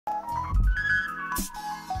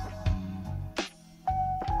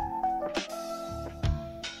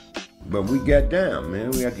But we got down,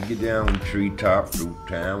 man. We had to get down on Treetop,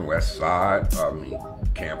 Fruittown, West Side,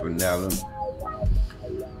 Campanella.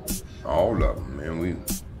 All of them, man.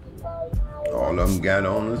 All of them got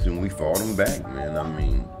on us and we fought them back,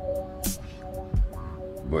 man.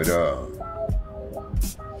 But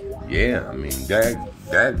yeah,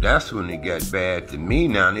 that's when it got bad to me.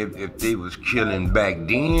 Now, if they was killing back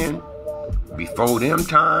then, before them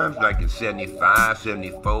times, like in 75,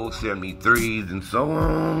 74, 73s and so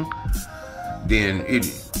on, then it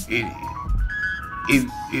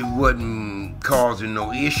wasn't causing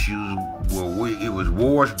no issues. Well, it was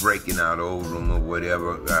wars breaking out over them or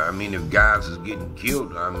whatever. I mean, if guys was getting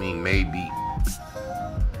killed, maybe,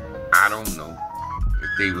 I don't know, if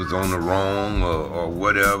they was on the wrong or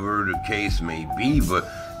whatever the case may be, but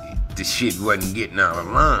the shit wasn't getting out of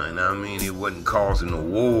line. It wasn't causing the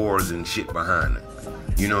wars and shit behind it.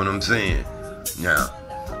 You know what I'm saying? Now,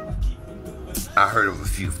 I heard of a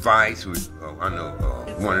few fights with, I know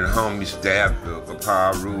one of the homies stabbed a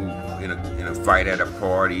Piru in a fight at a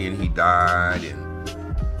party and he died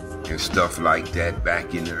and stuff like that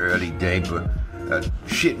back in the early day, but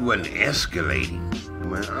shit wasn't escalating.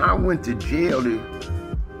 When I went to jail,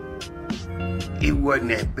 it wasn't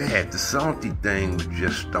that bad. The Salty thing was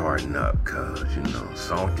just starting up, cause,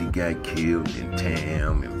 Salty got killed and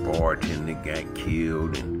Tam and Bartender got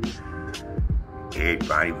killed and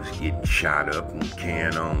everybody was getting shot up and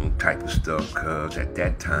carrying on type of stuff, cause at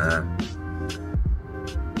that time,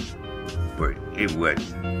 but it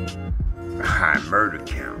wasn't high murder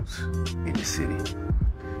counts in the city.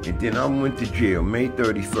 And then I went to jail May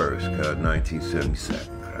 31st, cause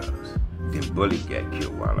 1977, cause then Bully got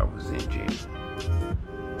killed while I was in jail.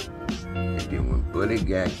 And then when Bully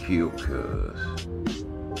got killed, cuz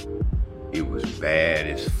it was bad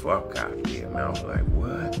as fuck out there. And I was like,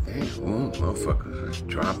 what? Damn, motherfuckers was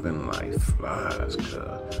dropping like flies,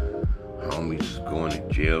 cuz homies was going to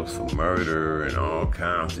jail for murder and all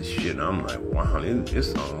kinds of shit. And I'm like, wow,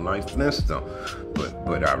 it's on like Flintstone.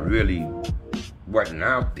 But I really wasn't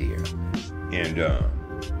out there.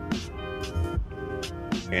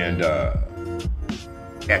 And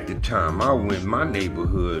at the time I went, my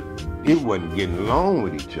neighborhood, it wasn't getting along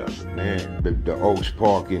with each other, man. The Oaks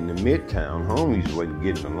Park in the Midtown homies wasn't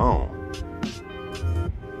getting along.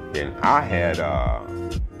 And I had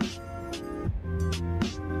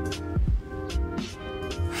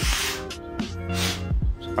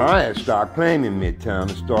started claiming Midtown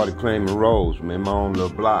and started claiming Rose, man, my own little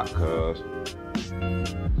block,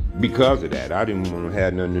 because of that. I didn't want to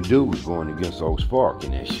have nothing to do with going against Oaks Park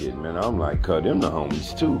and that shit, man. I'm like, cuz them the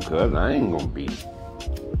homies too, cuz I ain't gonna be.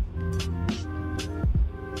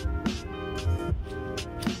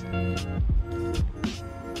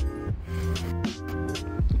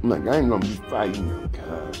 I'm like, I ain't gonna be fighting them,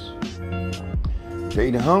 cuz they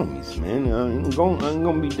the homies, man. I ain't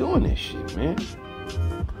gonna be doing that shit, man.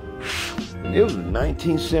 And it was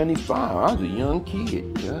 1975. I was a young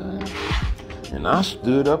kid, cuz. And I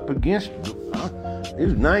stood up against it. It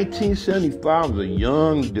was 1975. I was a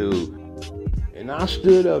young dude. And I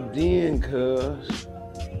stood up then, cuz,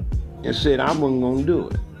 and said I wasn't gonna do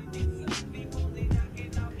it.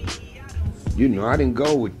 I didn't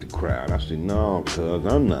go with the crowd. I said, no, cuz,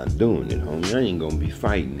 I'm not doing it, homie. I ain't gonna be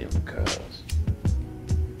fighting them, cuz.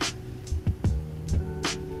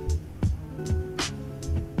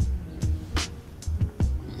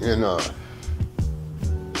 And,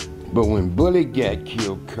 but when Bully got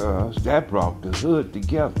killed, cuz, that brought the hood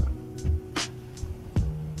together.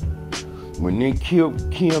 When they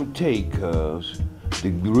killed Kim Tate, cuz,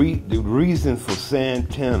 the reason for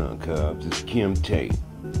Santana, cuz, is Kim Tate.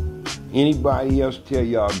 Anybody else tell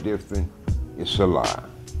y'all different, it's a lie.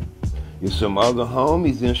 There's some other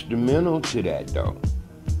homies instrumental to that, though.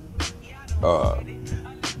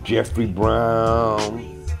 Jeffrey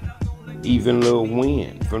Brown, even Lil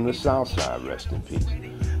Wayne from the South Side, rest in peace.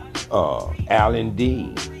 Alan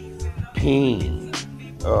D, Ping,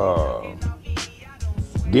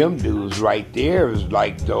 them dudes right there is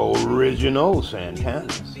like the original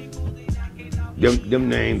Santanas. Them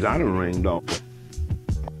names I done ringed off.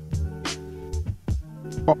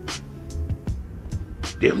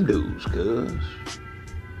 Them dudes, cuz.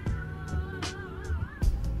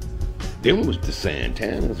 Them was the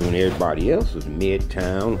Santanas when everybody else was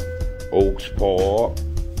Midtown, Oaks Park,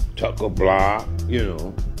 Tucker Block,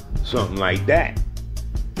 something like that.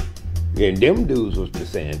 And them dudes was the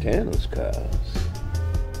Santanas, cuz.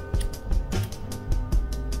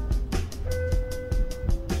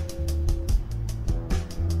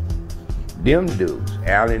 Them dudes,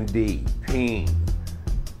 Alan D, Ping,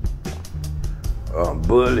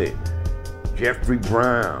 Bullet, Jeffrey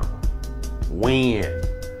Brown, Wynn,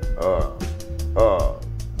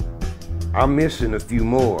 I'm missing a few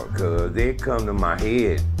more, cause they come to my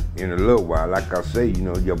head in a little while. Like I say, you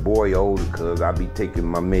know, your boy older, cause I be taking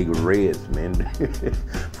my mega reds, man,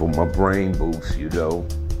 for my brain boost, you know.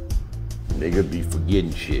 Nigga be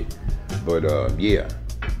forgetting shit. But yeah.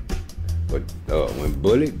 But when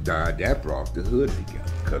Bullock died, that brought the hood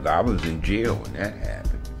together, cause I was in jail when that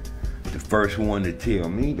happened. The first one to tell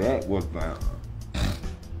me that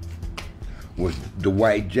was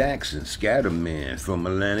Dwight Jackson, Scatterman from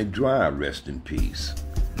Atlantic Drive, rest in peace.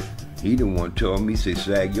 He the one told me, say,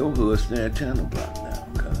 Sag, your hood's Santana Block now,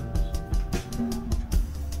 cuz.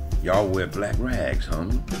 Y'all wear black rags,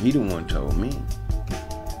 homie. He the one told me.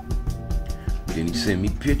 Then he sent me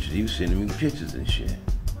pictures. He was sending me pictures and shit.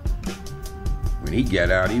 When he got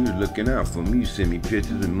out, he was looking out for me. He sent me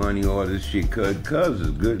pictures and money, all this shit. Cuz is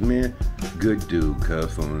a good man. Good dude,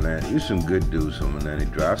 cuz from Atlanta. There's some good dudes from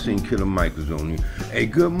Atlantic Drive. I seen Killer Mike was on here. Hey,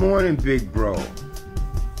 good morning, big bro.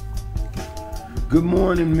 Good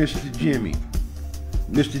morning, Mr. Jimmy.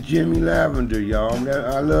 Mr. Jimmy Lavender, y'all.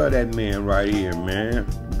 I love that man right here, man.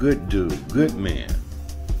 Good dude, good man.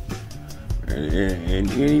 And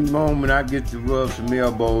any moment I get to rub some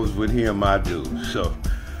elbows with him, I do. So,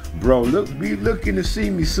 bro, be looking to see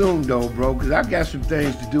me soon, though, bro, because I got some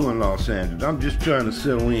things to do in Los Angeles. I'm just trying to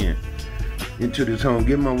settle into this home,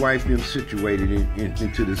 get my wife them situated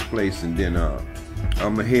into this place, and then I'm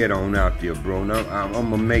gonna head on out there, bro. Now I'm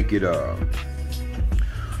gonna make it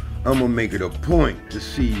a point to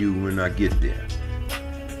see you when I get there.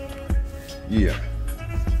 Yeah.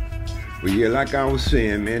 But yeah, like I was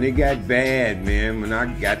saying, man, it got bad, man, when I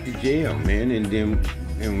got to jail, man, and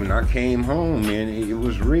when I came home, man, it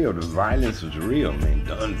was real. The violence was real, man.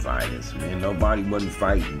 Gun violence, man. Nobody wasn't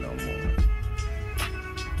fighting no more.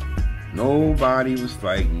 Nobody was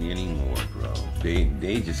fighting anymore, bro.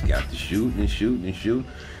 They just got to shoot and shoot and shoot,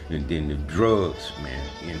 and then the drugs, man,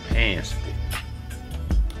 enhanced it.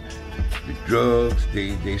 The drugs,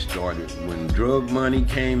 they started, when drug money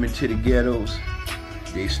came into the ghettos,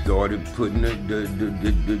 they started putting the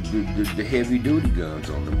heavy duty guns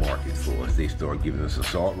on the market for us. They started giving us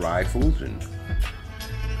assault rifles and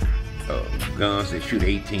guns that shoot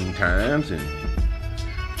 18 times and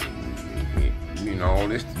you know, all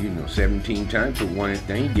this, you know, 17 times for one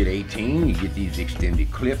thing. You get 18, you get these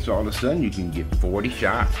extended clips. All of a sudden, you can get 40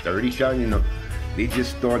 shots, 30 shots, you know. They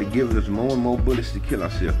just started giving us more and more bullets to kill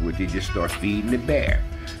ourselves with. They just start feeding the bear.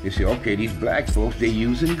 They say, okay, these black folks, they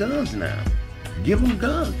using guns now. Give them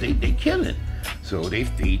guns, they killing. So they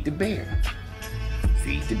feed the bear.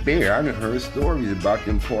 Feed the bear. I done heard stories about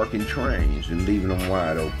them parking trains and leaving them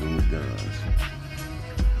wide open with guns.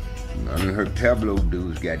 I done heard Pueblo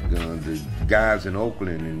dudes got guns. The guys in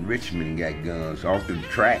Oakland and Richmond got guns off the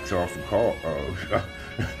tracks, off the car.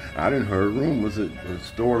 I done heard rumors of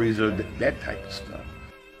stories of that type of stuff.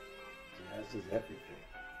 That's just everything.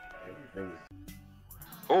 Everything is...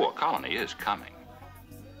 Oh, a colony is coming.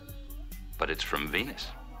 But it's from Venus.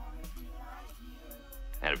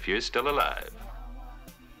 And if you're still alive,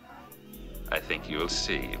 I think you'll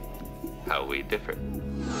see how we differ.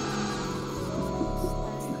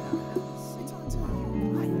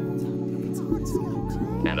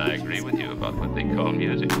 And I agree with you about what they call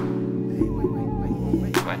music.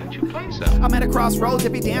 Why don't you play some? I'm at a crossroads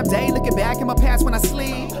every damn day, looking back at my past when I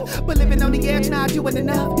sleep. But living on the edge, not doing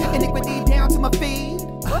enough. Iniquity down to my feet.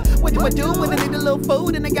 What do I do when I need a little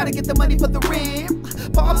food and I gotta get the money for the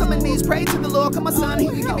rent? Fall to my knees, pray to the Lord, come my son, he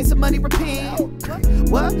can give me some money, repent.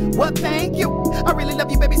 What, thank you. I really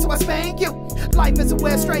love you, baby, so I spank you. Life is a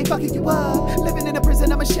west straight fucking you up. Living in a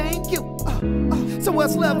prison, I'ma shank you. So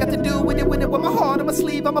what's love got to do with it? With my heart on my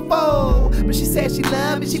sleeve, I'm a foe. But she said she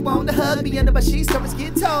loved me, she wanted to hug me under, but she starts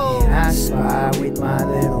getting told. And I spy with my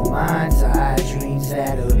little mind's eye, dreams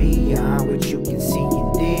that are beyond what you can see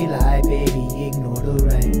in daylight. Baby, ignore the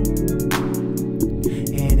rain,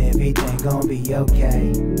 and everything gon' be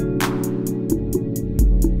okay.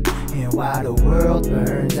 And while the world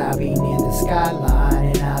burns, I'll be near the skyline,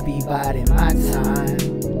 and I'll be biding my time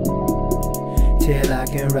till I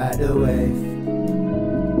can ride the wave.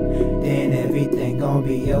 Then everything gon'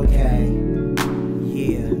 be okay.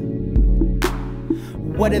 Yeah.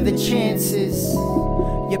 What are the chances?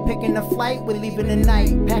 You're picking a flight, we're leaving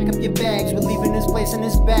tonight. Pack up your bags, we're leaving this place and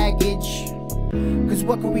this baggage. Cause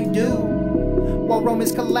what can we do while Rome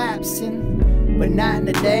is collapsing? But not in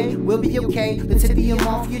a day, we'll be okay. Let's hit the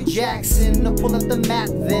off your Jackson. Or pull up the map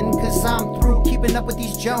then, cause I'm through keeping up with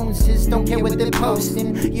these Joneses. Don't care what they're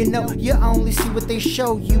posting, you know, you only see what they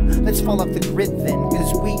show you. Let's fall off the grid then,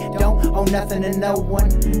 cause we don't owe nothing to no one.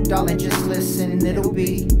 Darling, just listen, it'll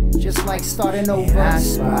be just like starting over. And I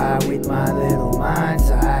spy with my little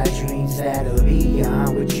mind's eye, dreams that are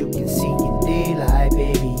beyond what you can see in daylight.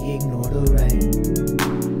 Baby, ignore the rain,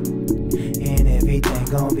 and everything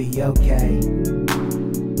gon' be okay.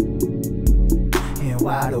 And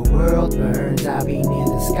while the world burns, I'll be near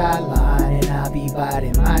the skyline, and I'll be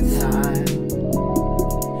biding my time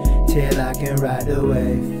till I can ride the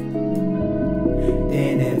wave.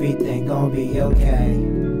 Then everything gon' be okay.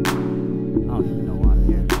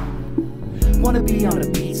 Wanna be on a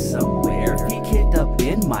beach somewhere, feet kicked up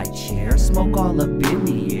in my chair, smoke all up in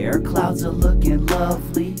the air, clouds are looking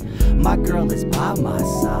lovely. My girl is by my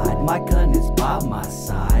side, my gun is by my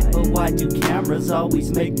side. But why do cameras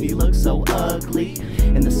always make me look so ugly?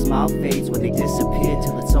 And the smile fades when they disappear,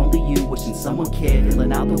 till it's only you wishing someone cared.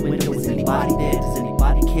 Yelling out the window, is anybody there? Does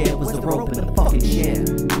anybody care? Was the rope in the fucking chair?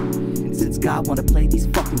 And since God wanna play these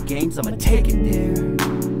fucking games, I'ma take it there.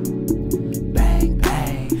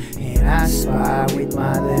 I spy with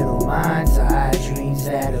my little mind's eye, dreams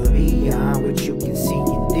that are beyond what you can see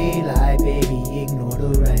in daylight. Baby, ignore the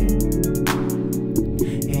rain,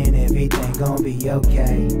 and everything gon' be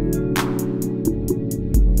okay.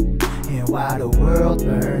 And while the world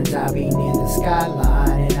burns, I'll be near the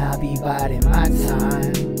skyline, and I'll be biding my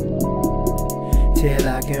time till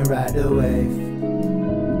I can ride the wave.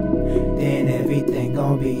 Then everything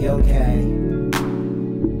gon' be okay.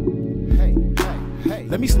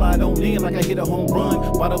 Let me slide on in like I hit a home run.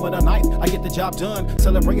 Bottom of the ninth, I get the job done.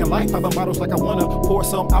 Celebrating life, popping bottles like I wanna. Pour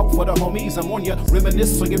some out for the homies, I'm on ya.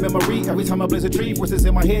 Reminisce on your memory every time I blaze a tree. Voices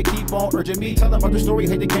in my head keep on urging me. Tell about the story,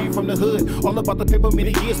 hey, they came from the hood. All about the paper,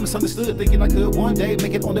 many years misunderstood. Thinking I could one day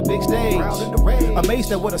make it on the big stage.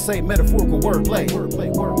 Amazed at what I say, metaphorical wordplay.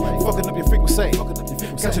 Fucking up your frequency.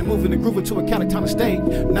 Got you moving and grooving to a counter state.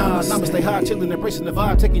 Nah, namaste high, chilling, embracing the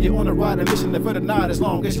vibe. Taking you on a ride, a mission never denied. As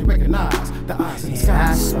long as you recognize the eyes in the sky.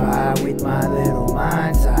 I spy with my little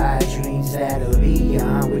mind's eye, dreams that are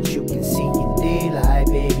beyond what you can see in daylight.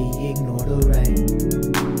 Baby, ignore the rain,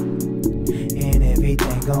 and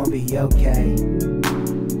everything gon' be okay.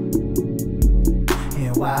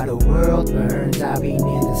 And while the world burns, I'll be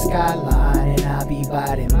near the skyline, and I'll be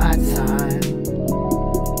biding my time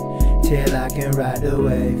till I can ride the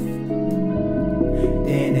wave.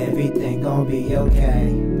 Then everything gon' be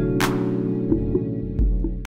okay.